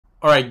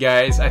Alright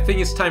guys, I think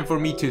it's time for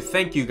me to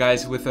thank you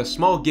guys with a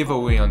small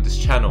giveaway on this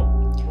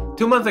channel.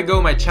 2 months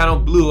ago my channel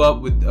blew up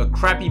with a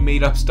crappy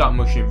made up stop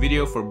motion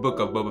video for Book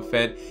of Boba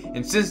Fett,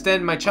 and since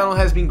then my channel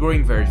has been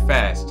growing very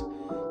fast.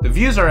 The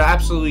views are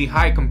absolutely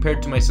high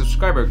compared to my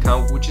subscriber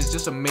count, which is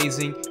just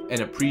amazing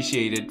and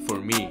appreciated for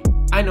me.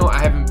 I know I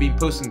haven't been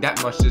posting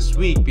that much this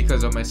week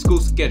because of my school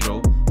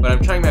schedule, but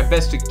I'm trying my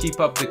best to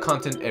keep up the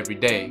content every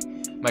day.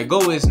 My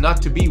goal is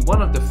not to be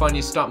one of the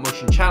funniest stop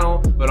motion channel,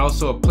 but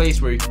also a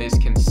place where you guys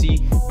can see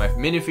my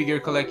minifigure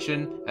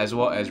collection as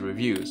well as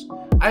reviews.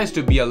 I used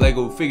to be a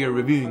Lego figure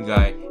reviewing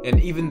guy, and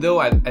even though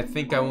I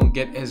think I won't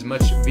get as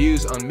much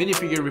views on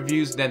minifigure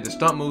reviews than the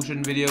stop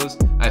motion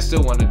videos, I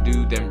still want to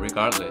do them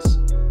regardless.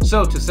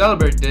 So to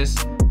celebrate this,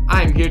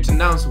 I am here to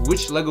announce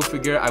which Lego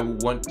figure I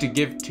would want to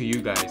give to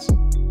you guys.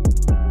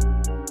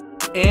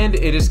 And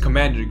it is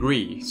Commander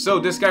Gree. So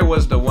this guy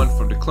was the one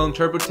for the clone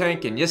turbo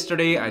tank, and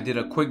yesterday I did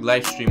a quick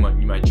live stream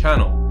on my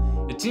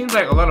channel. It seems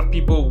like a lot of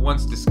people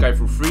wants this guy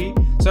for free,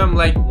 so I'm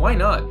like, why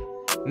not?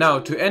 Now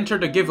to enter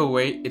the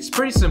giveaway, it's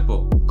pretty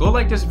simple. Go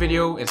like this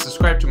video and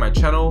subscribe to my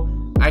channel.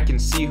 I can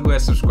see who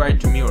has subscribed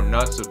to me or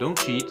not, so don't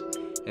cheat.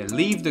 And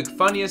leave the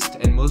funniest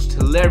and most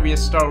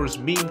hilarious Star Wars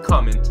meme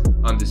comment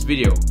on this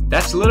video.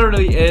 That's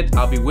literally it.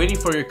 I'll be waiting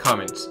for your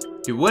comments.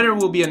 The winner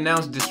will be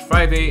announced this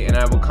Friday, and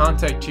I will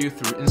contact you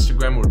through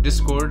Instagram or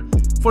Discord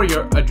for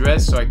your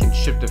address so I can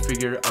ship the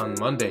figure on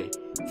Monday.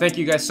 Thank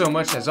you guys so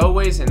much as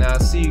always, and I'll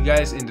see you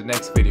guys in the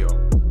next video.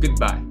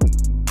 Goodbye.